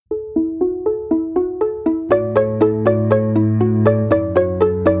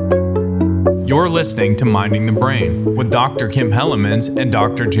listening to Minding the Brain with Dr. Kim Hellemans and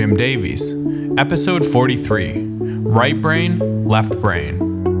Dr. Jim Davies. Episode 43, Right Brain, Left Brain.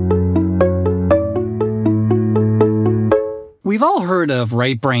 We've all heard of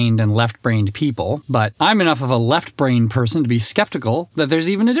right-brained and left-brained people, but I'm enough of a left-brained person to be skeptical that there's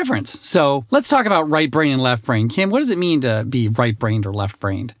even a difference. So let's talk about right brain and left brain. Kim, what does it mean to be right-brained or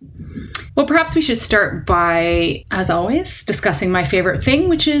left-brained? Well, perhaps we should start by, as always, discussing my favorite thing,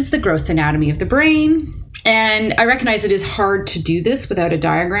 which is the gross anatomy of the brain. And I recognize it is hard to do this without a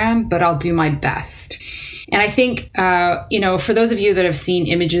diagram, but I'll do my best. And I think, for those of you that have seen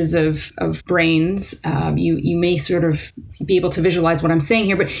images of brains, you may sort of be able to visualize what I'm saying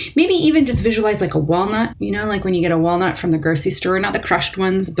here, but maybe even just visualize like a walnut, like when you get a walnut from the grocery store, not the crushed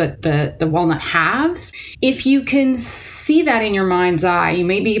ones, but the walnut halves. If you can see that in your mind's eye, you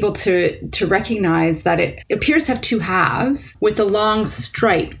may be able to recognize that it appears to have two halves with a long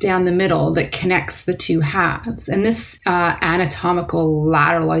stripe down the middle that connects the two halves. And this anatomical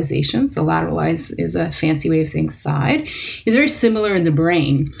lateralization, so lateralize is a fancy way of saying side, is very similar in the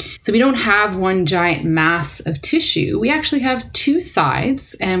brain. So we don't have one giant mass of tissue. We actually have two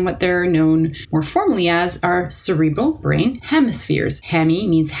sides, and what they're known more formally as are cerebral brain hemispheres. Hemi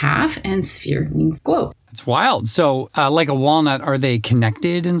means half, and sphere means globe. That's wild. So like a walnut, are they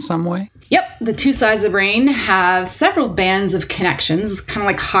connected in some way? Yep, the two sides of the brain have several bands of connections, kind of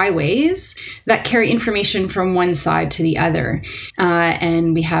like highways that carry information from one side to the other.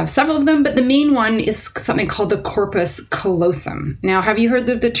 And we have several of them, but the main one is something called the corpus callosum. Now, have you heard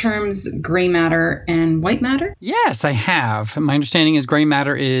of the terms gray matter and white matter? Yes, I have. My understanding is gray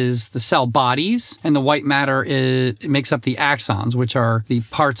matter is the cell bodies, and the white matter it makes up the axons, which are the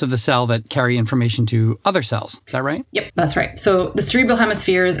parts of the cell that carry information to other cells. Is that right? Yep, that's right. So the cerebral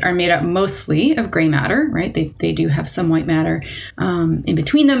hemispheres are made up mostly of gray matter, right? They do have some white matter in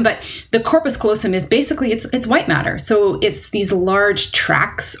between them, but the corpus callosum is basically, it's white matter. So it's these large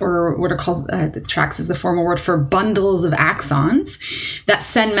tracts, or what are called, the tracts is the formal word for bundles of axons that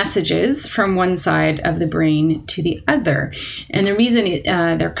send messages from one side of the brain to the other. And the reason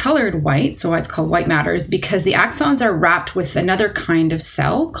they're colored white, so why it's called white matter, is because the axons are wrapped with another kind of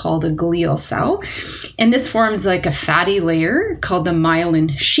cell called a glial cell. And this forms like a fatty layer called the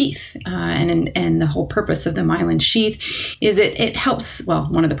myelin sheath. And the whole purpose of the myelin sheath is it helps, well,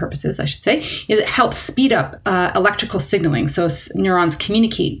 one of the purposes, I should say, is it helps speed up electrical signaling. So neurons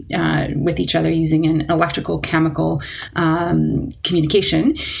communicate with each other using an electrical chemical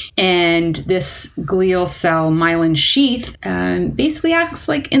communication. And this glial cell myelin sheath basically acts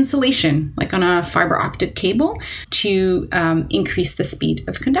like insulation, like on a fiber optic cable, to increase the speed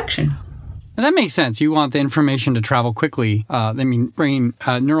of conduction. And that makes sense. You want the information to travel quickly. Brain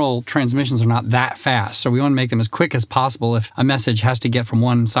neural transmissions are not that fast, so we want to make them as quick as possible if a message has to get from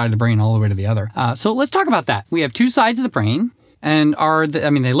one side of the brain all the way to the other. So let's talk about that. We have two sides of the brain. And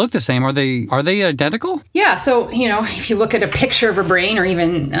they look the same. Are they identical? Yeah. So, if you look at a picture of a brain, or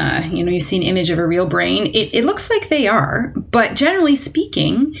even, you see an image of a real brain, it looks like they are. But generally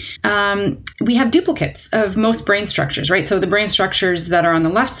speaking, we have duplicates of most brain structures, right? So the brain structures that are on the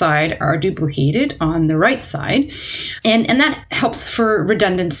left side are duplicated on the right side. And that helps for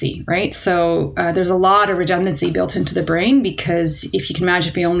redundancy, right? So there's a lot of redundancy built into the brain, because if you can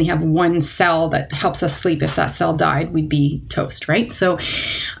imagine, if we only have one cell that helps us sleep, if that cell died, we'd be toast. Right? So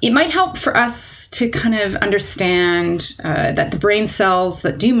it might help for us to kind of understand that the brain cells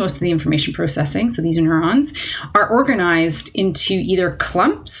that do most of the information processing, so these are neurons, are organized into either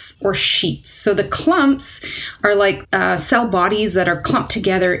clumps or sheets. So the clumps are like cell bodies that are clumped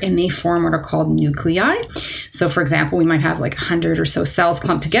together, and they form what are called nuclei. So for example, we might have like 100 or so cells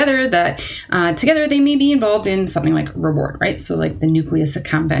clumped together that together they may be involved in something like reward, right? So like the nucleus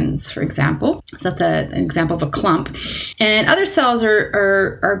accumbens, for example. That's an example of a clump. And other cells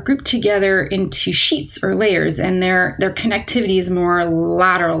are grouped together into sheets or layers, and their connectivity is more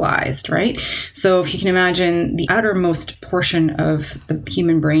lateralized, right? So if you can imagine, the outermost portion of the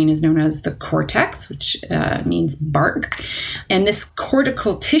human brain is known as the cortex, which means bark. And this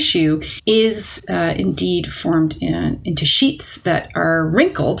cortical tissue is indeed formed into sheets that are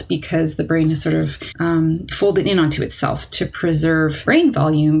wrinkled, because the brain has sort of folded in onto itself to preserve brain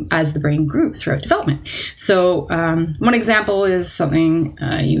volume as the brain grew throughout development. So one example is something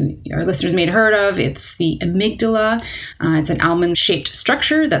our listeners may have heard of. It's the amygdala. It's an almond-shaped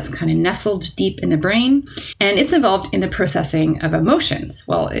structure that's kind of nestled deep in the brain, and it's involved in the processing of emotions.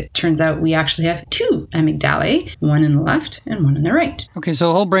 Well, it turns out we actually have two amygdalae, one in the left and one in the right. Okay, so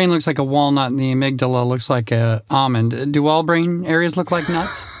the whole brain looks like a walnut, and the amygdala looks like an almond. Do all brain areas look like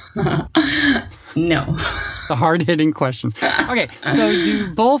nuts? No. The hard-hitting questions. Okay, so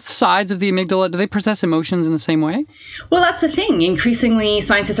do both sides of the amygdala, do they process emotions in the same way? Well, that's the thing. Increasingly,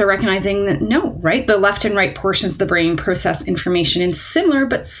 scientists are recognizing that no, right? The left and right portions of the brain process information in similar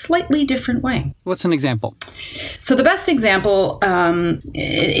but slightly different way. What's an example? So the best example,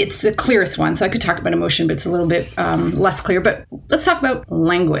 it's the clearest one. So I could talk about emotion, but it's a little bit less clear. But let's talk about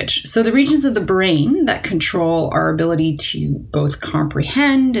language. So the regions of the brain that control our ability to both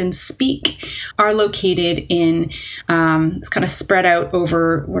comprehend and speak are located in, it's kind of spread out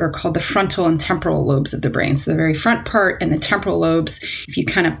over what are called the frontal and temporal lobes of the brain. So the very front part and the temporal lobes, if you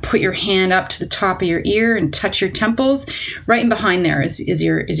kind of put your hand up to the top of your ear and touch your temples, right in behind there is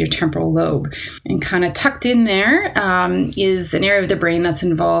your temporal lobe. And kind of tucked in there is an area of the brain that's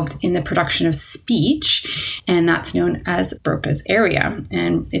involved in the production of speech, and that's known as Broca's area.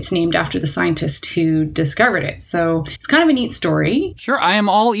 And it's named after the scientist who discovered it. So it's kind of a neat story. Sure, I am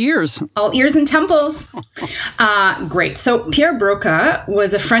all ears. All ears and temples. Great. So Pierre Broca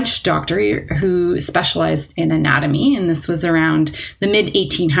was a French doctor who specialized in anatomy, and this was around the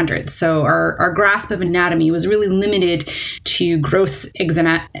mid-1800s. So our grasp of anatomy was really limited to gross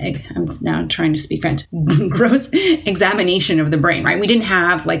examination of the brain, right? We didn't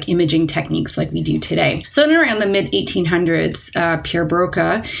have like imaging techniques like we do today. So in around the mid-1800s, Pierre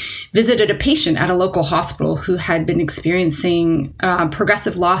Broca visited a patient at a local hospital who had been experiencing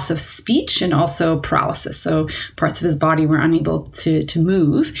progressive loss of speech and also paralysis. So parts of his body were unable to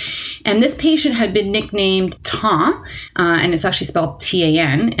move. And this patient had been nicknamed Tan, and it's actually spelled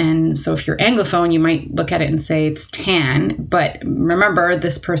T-A-N. And so if you're Anglophone, you might look at it and say it's tan. But remember,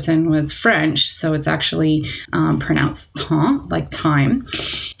 this person was French, so it's actually pronounced temps, like time.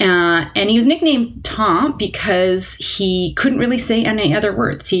 And he was nicknamed Temps because he couldn't really say any other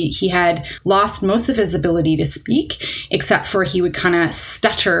words. He had lost most of his ability to speak, except for he would kind of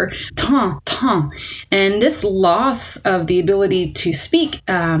stutter, temps. And this loss of the ability to speak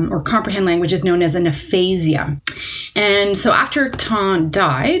or comprehend language is known as an aphasia. And so after Temps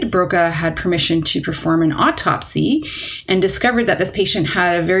died, Broca had permission to perform an autopsy and discovered that this patient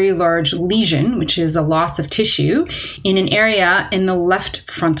had a very large lesion, which is a loss of tissue, in an area in the left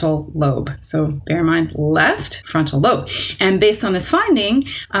frontal lobe. So bear in mind, left frontal lobe. And based on this finding,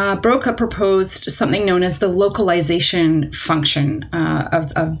 Broca proposed something known as the localization function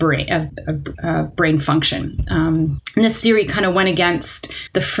of brain function. And this theory kind of went against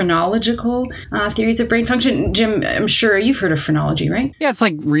the phrenological theories of brain function. Jim, I'm sure you've heard of phrenology, right? Yeah, it's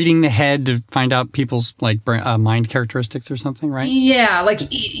like reading the head to find out people's like mind characteristics or something, right? Yeah, like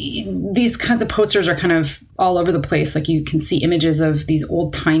these kinds of posters are kind of all over the place. Like you can see images of these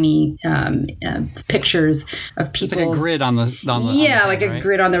old-timey pictures of people. It's like a grid on the yeah, like a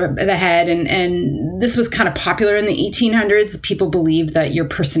grid on the head. And this was kind of popular in the 1800s. People believed that your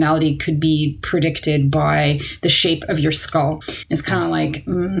personality could be predicted by the shape of your skull. It's kind of like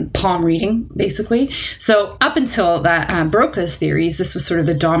palm reading, basically. So up until that, Broca's theories, this was sort of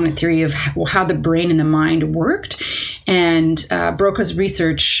the dominant theory of how the brain and the mind worked. And Broca's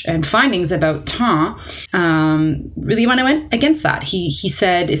research and findings about temps really went against that. He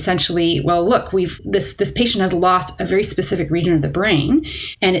said essentially, well, look, this patient has lost a very specific region of the brain,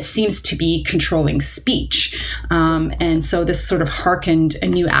 and it seems to be controlling speech. And so this sort of hearkened a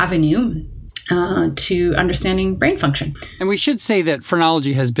new avenue to understanding brain function. And we should say that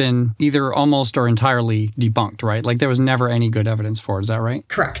phrenology has been either almost or entirely debunked, right? Like there was never any good evidence for it. Is that right?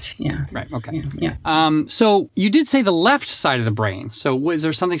 Correct. Yeah. Right. Okay. Yeah. So you did say the left side of the brain. So is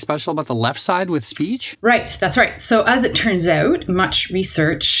there something special about the left side with speech? Right. That's right. So as it turns out, much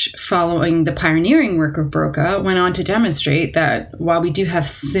research following the pioneering work of Broca went on to demonstrate that while we do have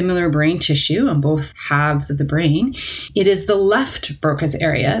similar brain tissue on both halves of the brain, it is the left Broca's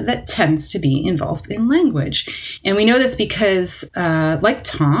area that tends to be involved in language. And we know this because, like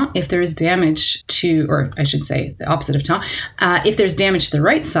temps, if there is damage to, or I should say the opposite of temps, if there's damage to the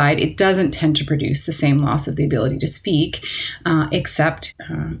right side, it doesn't tend to produce the same loss of the ability to speak, except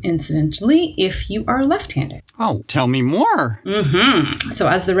incidentally, if you are left-handed. Oh, tell me more. So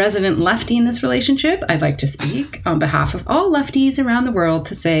as the resident lefty in this relationship, I'd like to speak on behalf of all lefties around the world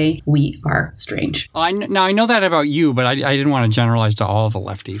to say we are strange. Now, I know that about you, but I didn't want to generalize to all the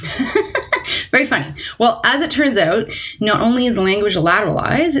lefties. Very funny. Well, as it turns out, not only is language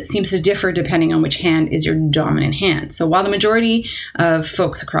lateralized, it seems to differ depending on which hand is your dominant hand. So while the majority of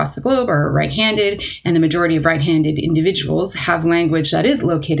folks across the globe are right-handed and the majority of right-handed individuals have language that is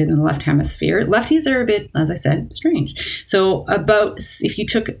located in the left hemisphere, lefties are a bit, as I said, strange. So if you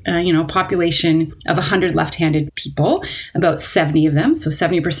took a population of 100 left-handed people, about 70 of them, so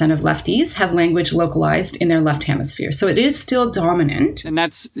 70% of lefties have language localized in their left hemisphere. So it is still dominant. And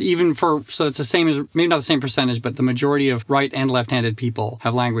that's even so it's the same as, maybe not the same percentage, but the majority of right and left-handed people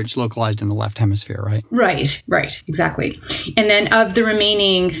have language localized in the left hemisphere, right? Right, exactly. And then of the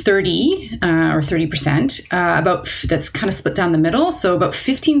remaining 30 or 30%, that's kind of split down the middle. So about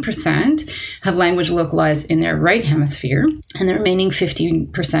 15% have language localized in their right hemisphere, and the remaining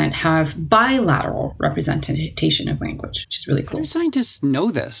 15% have bilateral representation of language, which is really cool. How do scientists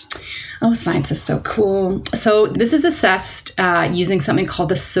know this? Oh, science is so cool. So this is assessed using something called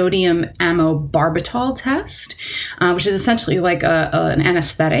the sodium amobarbital test, which is essentially like an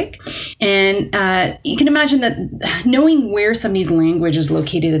anesthetic. And you can imagine that knowing where somebody's language is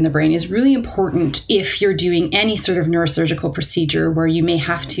located in the brain is really important if you're doing any sort of neurosurgical procedure where you may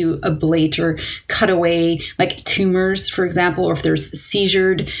have to ablate or cut away like tumors, for example, or if there's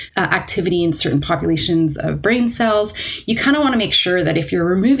seizured activity in certain populations of brain cells. You kind of want to make sure that if you're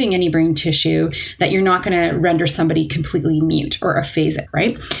removing any brain tissue, that you're not going to render somebody completely mute or aphasic,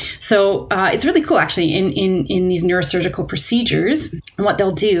 right? So it's really cool, actually, in these neurosurgical procedures. What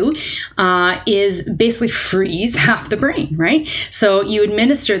they'll do is basically freeze half the brain, right? So you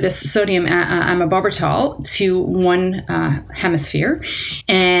administer this sodium amobarbital to one hemisphere,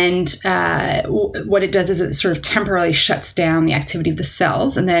 and what it does is it sort of temporarily shuts down the activity of the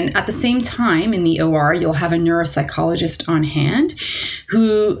cells. And then at the same time in the OR, you'll have a neuropsychologist on hand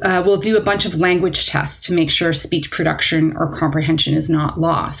who will do a bunch of language tests to make sure speech production or comprehension is not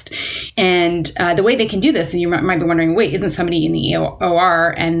lost. And the way they can do this, and you might be wondering, wait, isn't somebody in the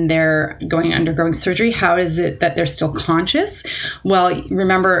OR and they're undergoing surgery? How is it that they're still conscious? Well,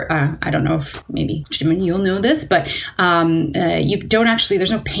 remember, I don't know if maybe Jim and you'll know this, but you don't actually,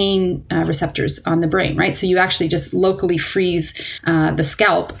 there's no pain receptors on the brain, right? So you actually just locally freeze the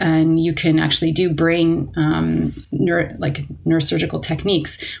scalp, and you can actually do brain neurosurgical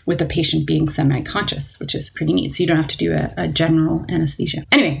techniques with the patient being semi-conscious, which is pretty neat. So you don't have to do a general anesthesia.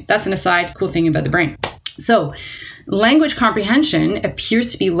 Anyway, that's an aside. Cool thing about the brain. So language comprehension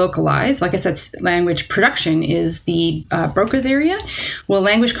appears to be localized. Like I said, language production is the Broca's area. Well,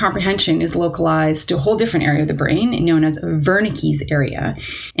 language comprehension is localized to a whole different area of the brain known as Wernicke's area.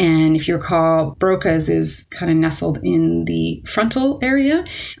 And if you recall, Broca's is kind of nestled in the frontal area,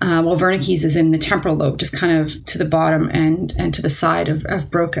 while Wernicke's is in the temporal lobe, just kind of to the bottom and to the side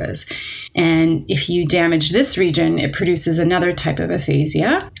of Broca's. And if you damage this region, it produces another type of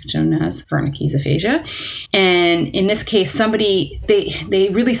aphasia, known as Wernicke's aphasia. And in this case, they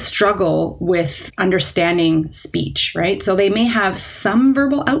really struggle with understanding speech, right? So they may have some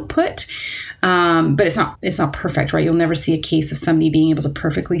verbal output, but it's not perfect, right? You'll never see a case of somebody being able to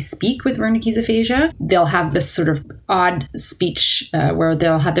perfectly speak with Wernicke's aphasia. They'll have this sort of odd speech where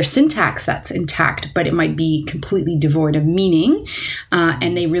they'll have their syntax that's intact, but it might be completely devoid of meaning,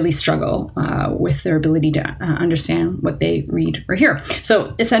 and they really struggle with their ability to understand what they read or hear.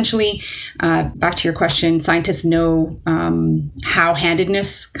 So essentially, back to your question, scientists know how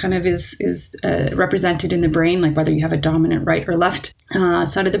handedness kind of is represented in the brain, like whether you have a dominant right or left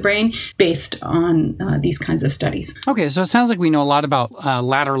side of the brain, based on these kinds of studies. Okay, so it sounds like we know a lot about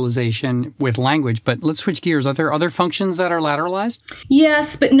lateralization with language, but let's switch gears. Are there other functions that are lateralized?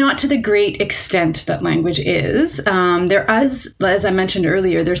 Yes, but not to the great extent that language is. There is, as I mentioned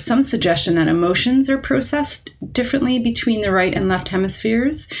earlier, there's some suggestion that emotions are processed differently between the right and left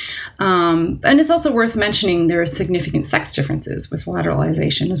hemispheres. And it's also worth mentioning there are significant sex differences with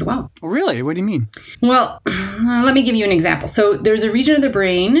lateralization as well. Really? What do you mean? Well, let me give you an example. So there's a region of the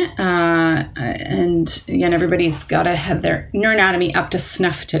brain, and again, everybody's got to have their neuroanatomy up to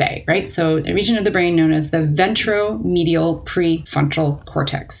snuff today, right? So a region of the brain known as the ventromedial prefrontal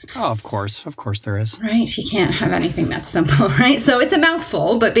cortex. Oh, of course there is. Right? You can't have anything that simple, right? So it's a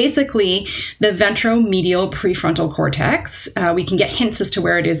mouthful, but basically the ventromedial prefrontal cortex, we can get hints as to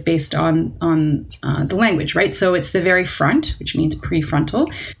where it is based on the language, right? So it's the very front, which means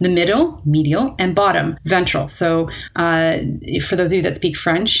prefrontal, the middle, medial, and bottom, ventral. So for those of you that speak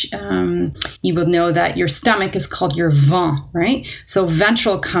French, you will know that your stomach is called your ventre, right? So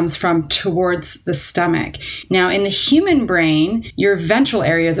ventral comes from towards the stomach. Now, in the human brain, your ventral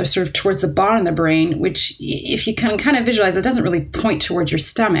areas are sort of towards the bottom of the brain, which if you can kind of visualize, it doesn't really point towards your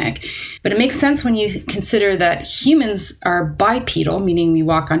stomach. But it makes sense when you consider that humans are bipedal, meaning we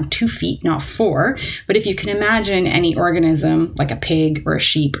walk on 2 feet, not 4. But if you can imagine any organism like a pig or a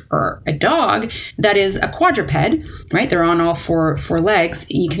sheep or a dog that is a quadruped, right? They're on all four legs.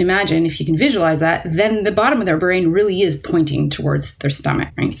 You can imagine, if you can visualize that, then the bottom of their brain really is pointing towards their stomach,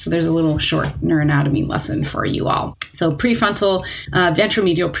 right? So there's a little short neuroanatomy lesson for you all. So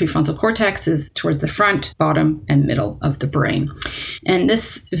ventromedial prefrontal cortex is towards the front, bottom, and middle of the brain. And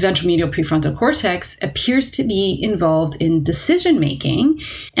this ventromedial prefrontal cortex appears to be involved in decision making,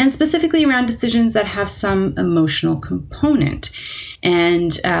 and specifically around decisions that have some emotional component.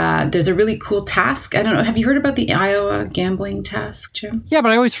 And there's a really cool task. I don't know. Have you heard about the Iowa gambling task, Jim? Yeah,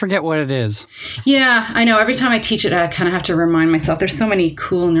 but I always forget what it is. Yeah, I know. Every time I teach it, I kind of have to remind myself. There's so many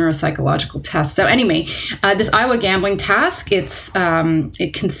cool neuropsychological tests. So anyway, this Iowa gambling task,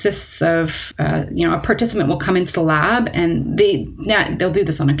 it consists of, a participant will come into the lab, and they'll do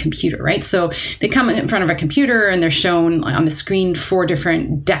this on a computer, right? So they come in front of a computer, and they're shown on the screen 4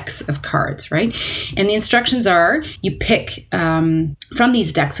 different decks of cards, right? And the instructions are, you pick from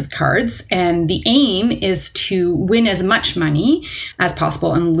these decks of cards, and the aim is to win as much money as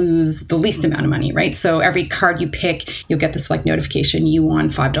possible and lose the least amount of money, right? So every card you pick, you'll get this like notification, you won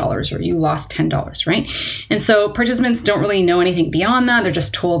 $5 or you lost $10, right? And so participants don't really know anything beyond that. They're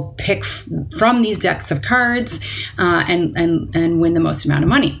just told pick from these decks of cards and win the most amount of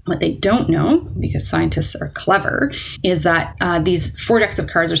money. What they don't know, because scientists are clever, is that these 4 decks of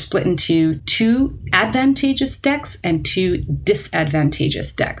cards are split into 2 advantageous decks and 2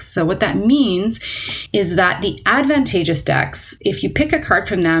 disadvantageous decks. So what that means is that the advantageous decks, if you pick a card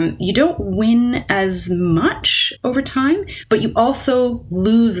from them, you don't win as much over time, but you also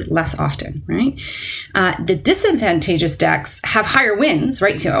lose less often, right? The disadvantageous decks have higher wins,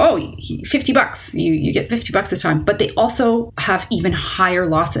 right? So, $50, you get $50 this time, but they also have even higher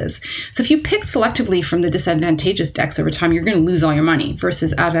losses. So if you pick selectively from the disadvantageous decks over time, you're going to lose all your money,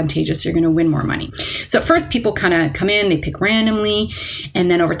 versus advantageous, you're going to win more money. So at first, people kind of come in, they pick randomly, and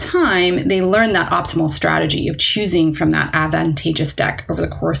then over time, they learn that optimal strategy of choosing from that advantageous deck over the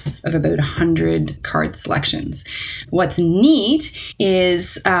course of about 100 card selections. What's neat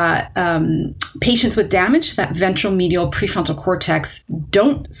is patients with damage to that ventral medial prefrontal cortex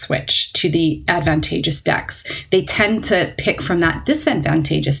don't switch to the advantageous decks. They tend to pick from that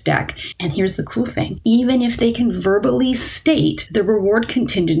disadvantageous deck. And here's the cool thing. Even if they can verbally state the reward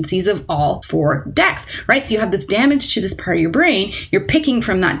contingencies of all 4 decks, right? So you have this damage to this part of your brain, you're picking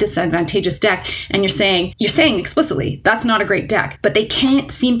from that disadvantageous deck, and you're saying explicitly, that's not a great deck, but they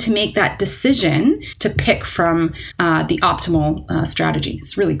can't seem to make that decision to pick from the optimal strategy.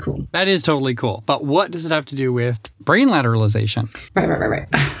 It's really cool. That is totally cool. But what does it have to do with brain lateralization? Right.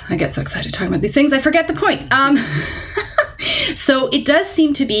 I get so excited talking about these things, I forget the point. So it does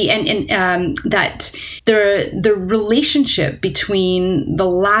seem to be, and that the relationship between the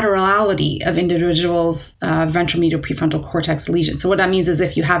laterality of individuals' ventral medial prefrontal cortex lesions. So what that means is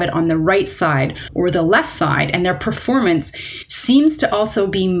if you have it on the right side or the left side, and their performance seems to also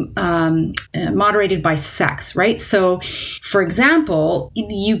be moderated by sex, right? So, for example,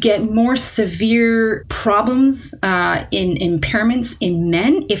 you get more severe problems in impairments in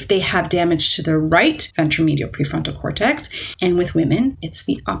men if they have damage to the right ventral medial prefrontal cortex. And with women, it's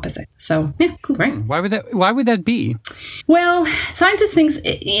the opposite. So, yeah, cool, right? Why would that be? Well, scientists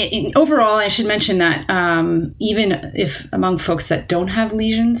think, overall, I should mention that even if among folks that don't have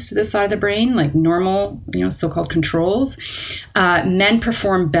lesions to this side of the brain, like normal, so-called controls, men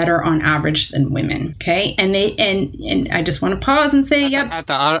perform better on average than women. Okay, and I just want to pause and say, at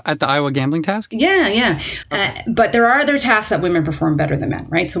the Iowa gambling task. Yeah. Okay. But there are other tasks that women perform better than men,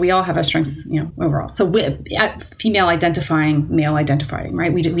 right? So we all have our strengths, overall. So female identifying, male identifying,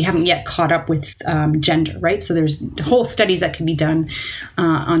 right? We haven't yet caught up with gender, right? So there's whole studies that can be done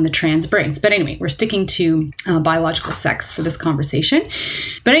on the trans brains. But anyway, we're sticking to biological sex for this conversation.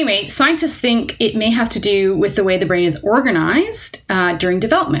 But anyway, scientists think it may have to do with the way the brain is organized during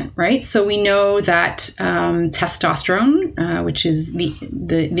development, right? So we know that testosterone, which is the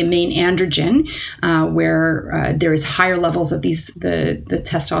main androgen, where there is higher levels of the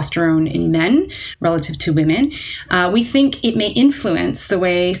testosterone in men relative to women, we think it may influence the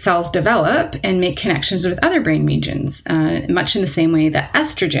way cells develop and make connections with other brain regions, much in the same way that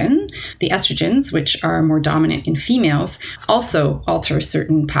the estrogens, which are more dominant in females, also alter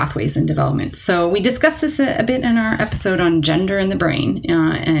certain pathways in development. So we discussed this a bit in our episode on gender in the brain,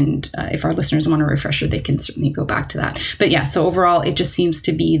 and if our listeners want a refresher, they can certainly go back to that. But yeah, so overall, it just seems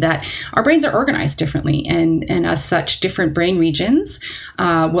to be that our brains are organized differently, and as such, different brain regions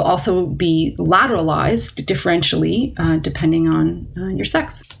will also be lateralized differentially depending on your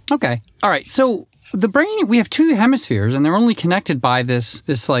sex. Okay. All right. So The brain, we have two hemispheres, and they're only connected by this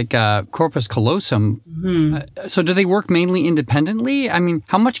corpus callosum. So do they work mainly independently? I mean,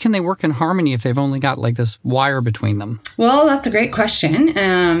 how much can they work in harmony if they've only got like this wire between them? Well, that's a great question.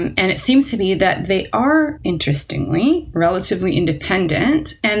 And it seems to be that they are, interestingly, relatively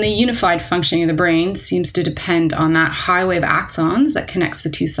independent. And the unified functioning of the brain seems to depend on that highway of axons that connects the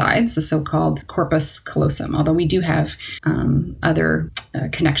two sides, the so-called corpus callosum, although we do have other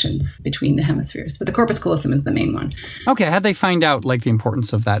connections between the hemispheres. But the corpus callosum is the main one. Okay, how'd they find out like the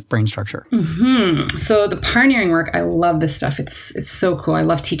importance of that brain structure? So the pioneering work, I love this stuff. It's so cool. I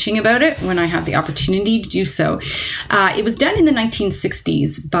love teaching about it when I have the opportunity to do so. It was done in the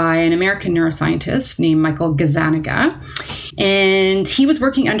 1960s by an American neuroscientist named Michael Gazzaniga. And he was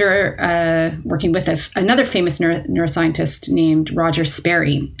working with another famous neuroscientist named Roger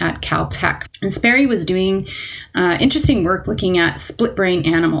Sperry at Caltech. And Sperry was doing interesting work looking at split brain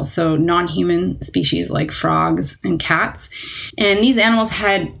animals, so non-human species like frogs and cats. And these animals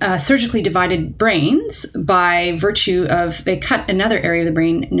had surgically divided brains by virtue of, they cut another area of the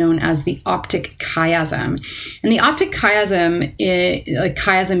brain known as the optic chiasm. And the optic chiasm,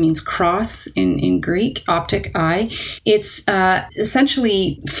 chiasm means cross in Greek, optic, eye. It's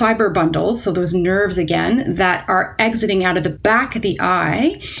essentially fiber bundles, so those nerves again, that are exiting out of the back of the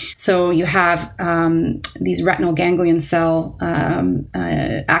eye. So you have these retinal ganglion cell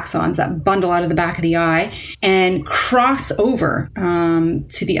axons that bundle out of the back of the eye and cross over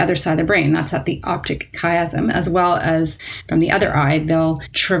to the other side of the brain. That's at the optic chiasm, as well as from the other eye, they'll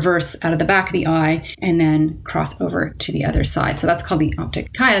traverse out of the back of the eye and then cross over to the other side. So that's called the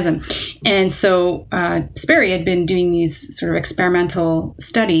optic chiasm. And so Sperry had been doing these sort of experimental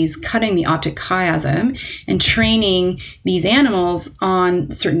studies, cutting the optic chiasm and training these animals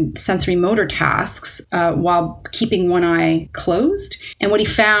on certain sensory motor tasks while keeping one eye closed. And what he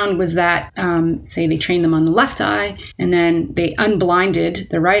found was that, say they trained them on the left eye, and then they unblinded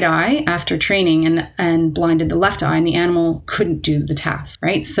the right eye after training and blinded the left eye, and the animal couldn't do the task,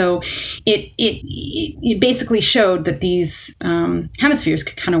 right? So it basically showed that these hemispheres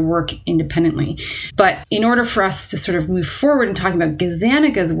could kind of work independently. But in order for us to sort of move forward in talking about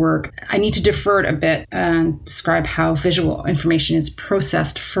Gazzaniga's work, I need to defer it a bit and describe how visual information is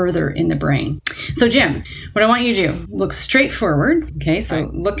processed further in the brain. So Jim, what I want you to do, look straight forward. Okay, so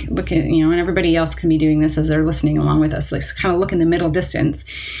look at, and everybody else can be doing this as they're listening along with us. Like, so kind of look in the middle distance.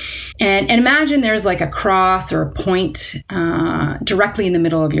 And imagine there's like a cross or a point directly in the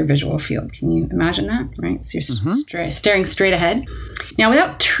middle of your visual field. Can you imagine that? Right? So you're staring straight ahead. Now,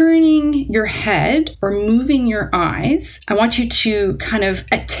 without turning your head or moving your eyes, I want you to kind of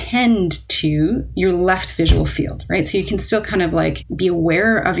attend to your left visual field, right? So you can still kind of like be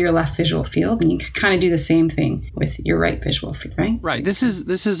aware of your left visual field, and you can kind of do the same thing with your right visual field, right? Right. This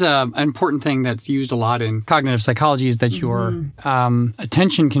is an important thing that's used a lot in cognitive psychology, is that your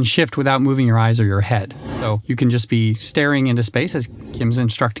attention can shift without moving your eyes or your head. So you can just be staring into space, as Kim's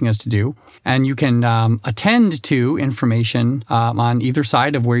instructing us to do, and you can attend to information on either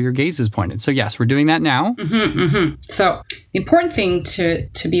side of where your gaze is pointed. So yes, we're doing that now. So the important thing to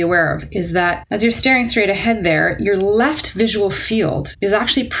be aware of is that as you're staring straight ahead there, your left visual field is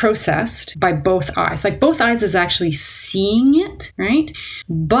actually processed by both eyes. Like both eyes is actually seeing it, right?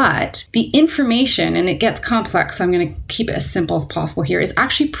 But the information, and it gets complex, so I'm going to keep it as simple as possible here, is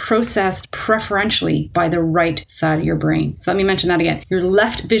actually processed preferentially by the right side of your brain. So let me mention that again. Your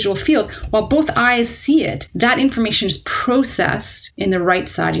left visual field, while both eyes see it, that information is processed in the right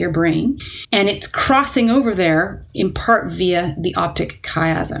side of your brain, and it's crossing over there in part via the optic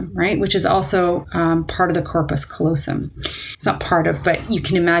chiasm, right? Which is also part of the corpus callosum. It's not part of, but you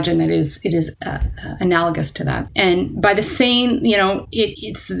can imagine that it is analogous to that. And by the same,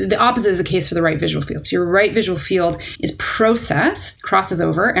 it's the opposite is the case for the right visual field. So your right visual field is processed, crosses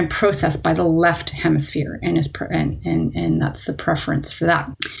over, and processed by the left hemisphere, and and that's the preference for that.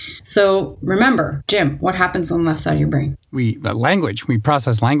 So remember, Jim, what happens on the left side of your brain? We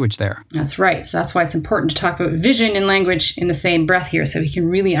process language there. That's right. So that's why it's important to talk about vision and language in the same breath here, so we can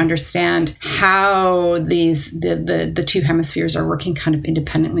really understand how the two hemispheres are working kind of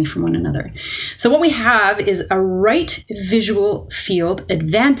independently from one another. So what we have is a right visual field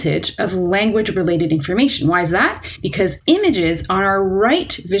advantage of language-related information. Why is that? Because images on our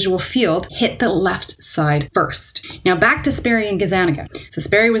right visual field hit the left side first. Now back to Sperry and Gazzaniga. So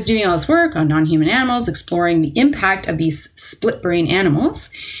Sperry was doing all this work on non-human animals, exploring the impact of these split brain animals.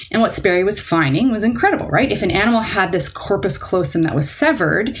 And what Sperry was finding was incredible, right? If an animal had this corpus callosum that was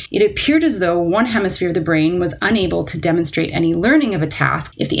severed, it appeared as though one hemisphere of the brain was unable to demonstrate any learning of a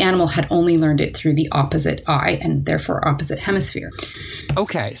task if the animal had only learned it through the opposite eye and therefore opposite hemisphere.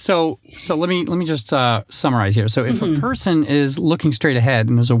 Okay, so let me just summarize here. So if a person is looking straight ahead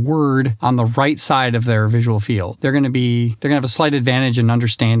and there's a word on the right side of their visual field, they're going to have a slight advantage in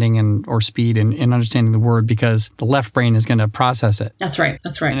understanding or speed in understanding the word because the left brain is going to process it. That's right.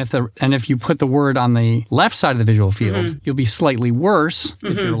 And if you put the word on the left side of the visual field, you'll be slightly worse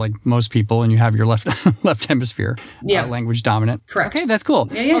if you're like most people and you have your left hemisphere language dominant. Correct. Okay, that's cool.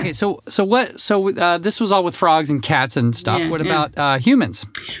 Yeah. Okay, so this was all with frogs and cats and stuff. What about humans?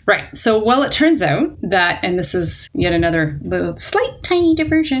 Right. So, well, it turns out that, and this is yet another little slight tiny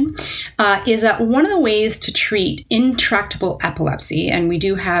diversion, is that one of the ways to treat intractable epilepsy, and we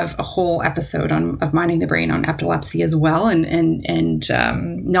do have a whole episode of Minding the Brain on epilepsy as well, and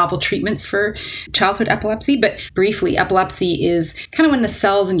novel treatments for childhood epilepsy. But briefly, epilepsy is kind of when the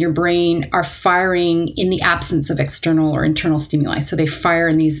cells in your brain are firing in the absence of external or internal stimuli. So they fire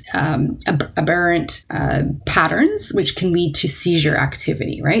in these aberrant patterns, which can lead to seizure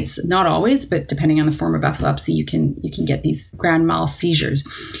activity, right? So not always, but depending on the form of epilepsy, you can get these grand mal seizures.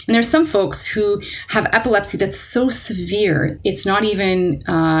 And there's some folks who have epilepsy that's so severe, it's not even,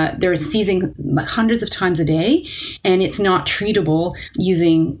 they're seizing like hundreds of times a day, and it's not treatable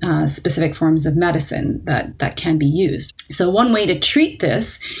using specific forms of medicine that can be used. So one way to treat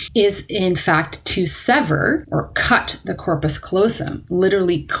this is, in fact, to sever or cut the corpus callosum,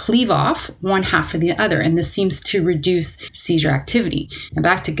 literally cleave off one half of the other. And this seems to reduce seizure activity. And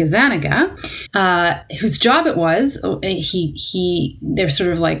back to Gazzaniga, whose job it was, they're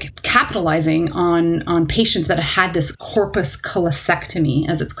sort of like capitalizing on patients that had this corpus callosectomy,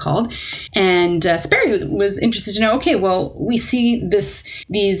 as it's called. And Sperry was interested to know, okay, well, we see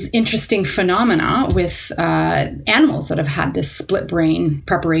these interesting phenomena with animals that have had this split brain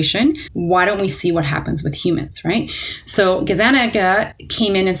preparation. Why don't we see what happens with humans, right? So Gazzaniga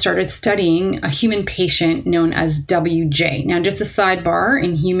came in and started studying a human patient known as WJ. Now, just a sidebar,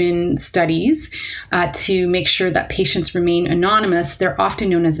 in human studies, to make sure that patients remain anonymous, they're often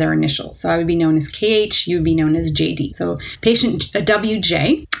known as their initials. So I would be known as KH, you would be known as JD. So patient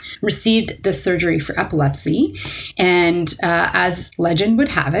WJ received this surgery for epilepsy, and as legend would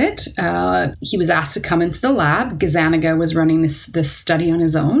have it, he was asked to come into the lab. Gazzaniga was running this study on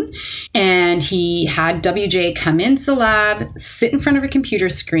his own, and he had WJ come into the lab, sit in front of a computer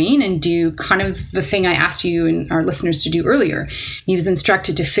screen, and do kind of the thing I asked you and our listeners to do earlier. He was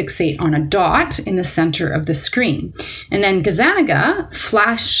instructed to fixate on a dot in the center of the screen, and then Gazzaniga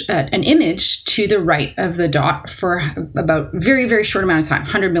flash an image to the right of the dot for about very, very short amount of time,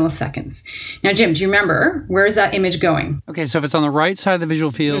 100 milliseconds. Now, Jim, do you remember, where is that image going? Okay, so if it's on the right side of the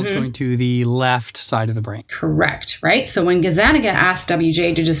visual field, it's going to the left side of the brain. Correct, right? So when Gazzaniga asked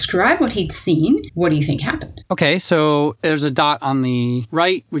WJ to describe what he'd seen, what do you think happened? Okay, so there's a dot on the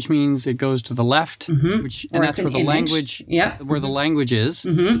right, which means it goes to the left, and that's where the language, where the language is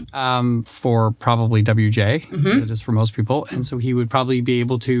for probably WJ, as it is for most people, and so he would probably be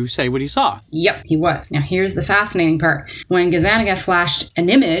able to say what he saw. Yep, he was. Now here's the fascinating part. When Gazzaniga flashed an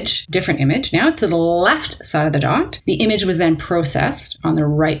image, different image now, to the left side of the dot, the image was then processed on the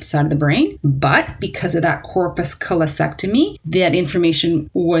right side of the brain, but because of that corpus callosectomy, that information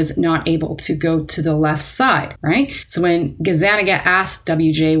was not able to go to the left side, right? So when Gazzaniga asked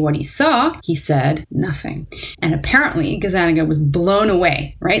WJ what he saw, he said nothing. And apparently Gazzaniga was blown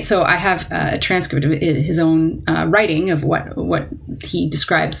away, right? So I have a transcript of his own writing of what he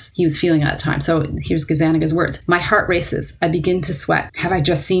describes he was feeling at the time. So here's Gazzaniga's words. "My heart races. I begin to sweat. Have I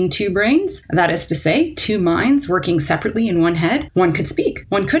just seen two brains? That is to say, two minds working separately in one head. One could speak,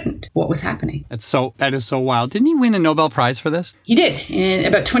 one couldn't. What was happening?" That is so wild. Didn't he win a Nobel Prize for this? He did,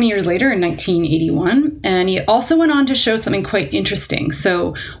 about 20 years later in 1981. And he also went on to show something quite interesting.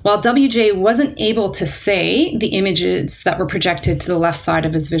 So while WJ wasn't able to say the images that were projected to the left side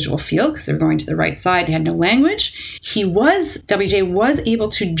of his visual field, because they were going to the right side, he had no language, WJ was able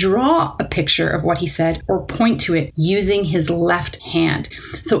to draw a picture of what he said or point to it using his left hand.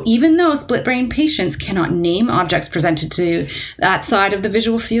 So even though split brain patients cannot name objects presented to that side of the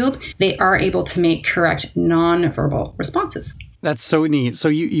visual field, they are able to make correct non-verbal responses. That's so neat. So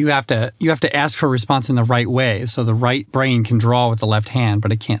you have to ask for a response in the right way. So the right brain can draw with the left hand,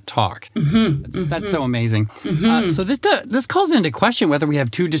 but it can't talk. That's so amazing. So this calls into question whether we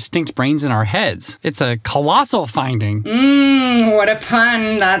have two distinct brains in our heads. It's a colossal finding. What a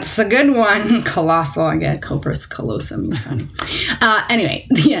pun. That's a good one. Colossal. I get corpus callosum. Funny. Anyway,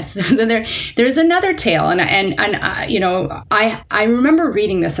 yes, there's another tale. And I remember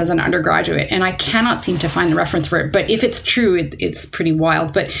reading this as an undergraduate, and I cannot seem to find the reference for it. But if it's true, it's pretty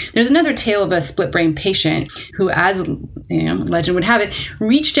wild. But there's another tale of a split brain patient who, as legend would have it,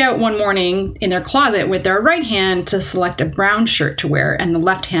 reached out one morning in their closet with their right hand to select a brown shirt to wear, and the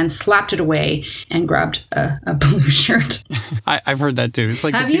left hand slapped it away and grabbed a blue shirt. I've heard that too. It's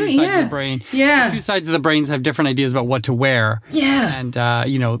like the two sides of the brain. Yeah. The two sides of the brains have different ideas about what to wear. Yeah. And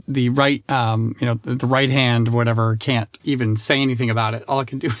the right the right hand, whatever, can't even say anything about it. All it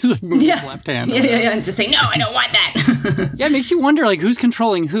can do is like move its left hand. Yeah. And just say, no, I don't want that. Yeah, it makes you wonder, like, who's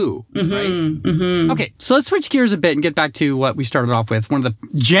controlling who, right? Okay, so let's switch gears a bit and get back to what we started off with, one of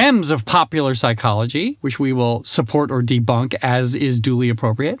the gems of popular psychology, which we will support or debunk as is duly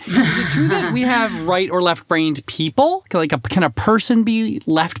appropriate. Is it true that we have right or left-brained people? Can a person be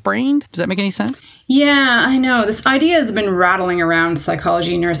left-brained? Does that make any sense? Yeah, I know. This idea has been rattling around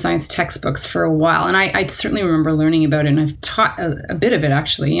psychology and neuroscience textbooks for a while, and I certainly remember learning about it, and I've taught a bit of it,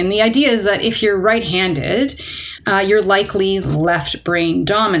 actually. And the idea is that if you're right-handed, you're likely left brain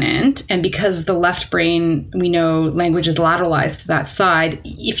dominant. And because the left brain, we know language is lateralized to that side,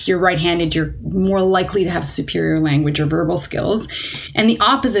 if you're right-handed, you're more likely to have superior language or verbal skills. And the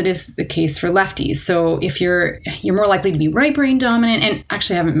opposite is the case for lefties. So if you're more likely to be right brain dominant, and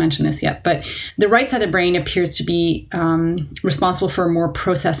actually I haven't mentioned this yet, but the right side of the brain appears to be responsible for more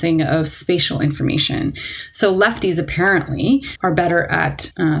processing of spatial information. So lefties apparently are better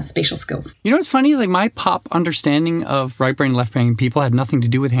at spatial skills. You know what's funny? Like, my pop understanding of right brain, left brain people had nothing to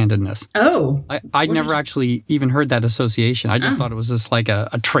do with handedness. Oh. I'd never actually even heard that association. I just thought it was just like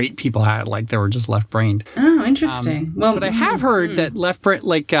a trait people had, like they were just left brained. Oh, interesting. But I have heard that left brain,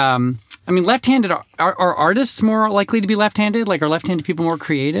 left-handed, are artists more likely to be left-handed? Like, are left-handed people more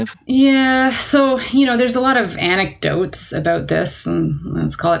creative? Yeah. So, there's a lot of anecdotes about this, and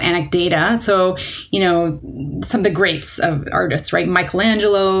let's call it anecdata. So, some of the greats of artists, right?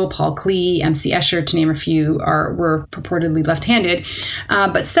 Michelangelo, Paul Klee, M.C. Escher, to name a few, were purportedly left-handed.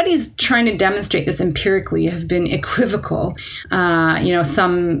 But studies trying to demonstrate this empirically have been equivocal.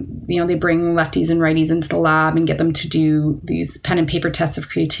 Some, they bring lefties and righties into the lab and get them to do these pen and paper tests of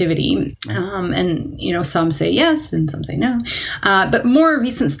creativity. Some say yes and some say no. But more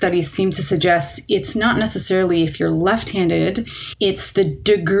recent studies seem to suggest it's not necessarily if you're left-handed, it's the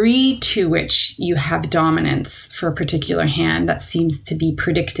degree to which you have dominance for a particular hand that seems to be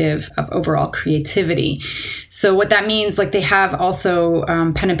predictive of overall creativity. So what that means, like, they have also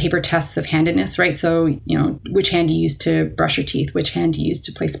pen and paper tests of handedness, right? So, which hand do you use to brush your teeth, which hand do you use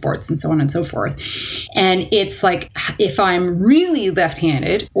to play sports, and so on and so forth. And it's like, if I'm really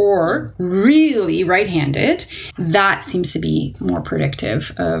left-handed or really right-handed, that seems to be more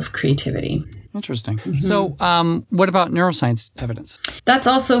predictive of creativity. Interesting. So what about neuroscience evidence? That's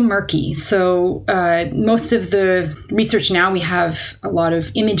also murky. So most of the research now, we have a lot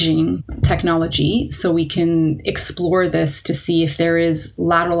of imaging technology, so we can explore this to see if there is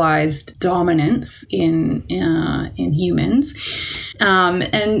lateralized dominance in humans.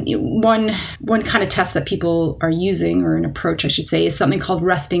 And one kind of test that people are using, or an approach I should say, is something called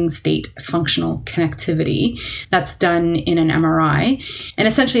resting state functional connectivity. That's done in an MRI. And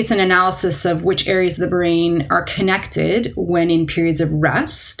essentially it's an analysis of which areas of the brain are connected when in periods of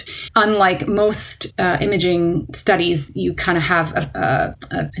rest. Unlike most imaging studies, you kind of have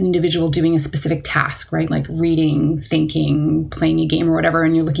an individual doing a specific task, right? Like reading, thinking, playing a game or whatever,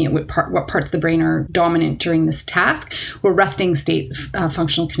 and you're looking at what parts of the brain are dominant during this task. Where resting state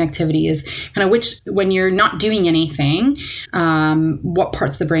functional connectivity is kind of when you're not doing anything, what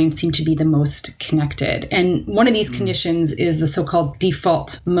parts of the brain seem to be the most connected. And one of these conditions is the so-called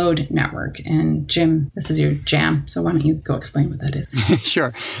default mode network. And Jim, this is your jam, so why don't you go explain what that is?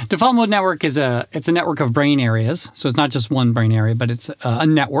 Sure. Default mode network is it's a network of brain areas. So it's not just one brain area, but it's a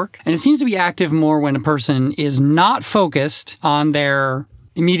network. And it seems to be active more when a person is not focused on their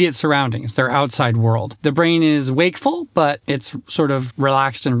immediate surroundings, their outside world. The brain is wakeful, but it's sort of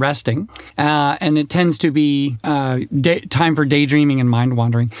relaxed and resting. And it tends to be time for daydreaming and mind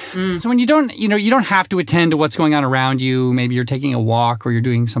wandering. So when you don't have to attend to what's going on around you, maybe you're taking a walk or you're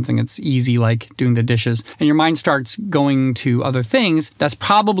doing something that's easy like doing the dishes, and your mind starts going to other things, that's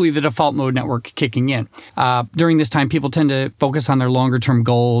probably the default mode network kicking in. During this time, people tend to focus on their longer term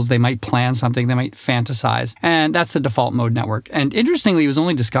goals. They might plan something, they might fantasize, and that's the default mode network. And interestingly, it was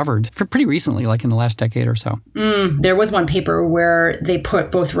only discovered pretty recently, like in the last decade or so. There was one paper where they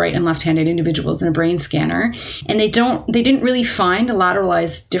put both right and left-handed individuals in a brain scanner, and they didn't really find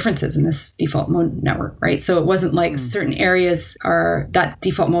lateralized differences in this default mode network, right? So it wasn't like certain areas that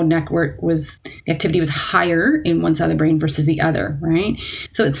default mode network the activity was higher in one side of the brain versus the other, right?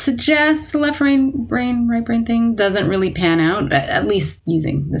 So it suggests the left brain, right brain thing doesn't really pan out, at least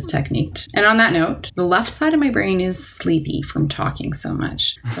using this technique. And on that note, the left side of my brain is sleepy from talking so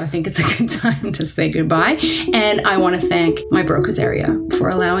much. So I think it's a good time to say goodbye. And I want to thank my Broca's area for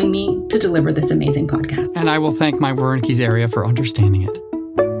allowing me to deliver this amazing podcast. And I will thank my Wernicke's area for understanding it.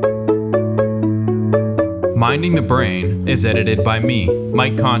 Minding the Brain is edited by me,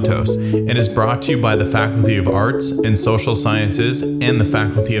 Mike Kontos, and is brought to you by the Faculty of Arts and Social Sciences and the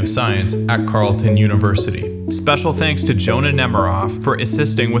Faculty of Science at Carleton University. Special thanks to Jonah Nemiroff for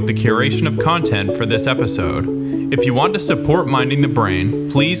assisting with the curation of content for this episode. If you want to support Minding the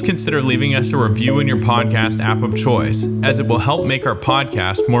Brain, please consider leaving us a review in your podcast app of choice, as it will help make our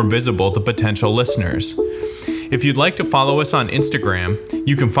podcast more visible to potential listeners. If you'd like to follow us on Instagram,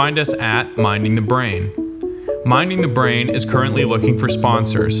 you can find us at Minding the Brain. Minding the Brain is currently looking for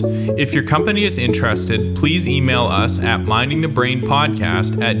sponsors. If your company is interested, please email us at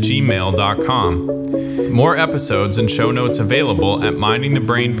mindingthebrainpodcast@gmail.com. More episodes and show notes available at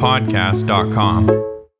mindingthebrainpodcast.com.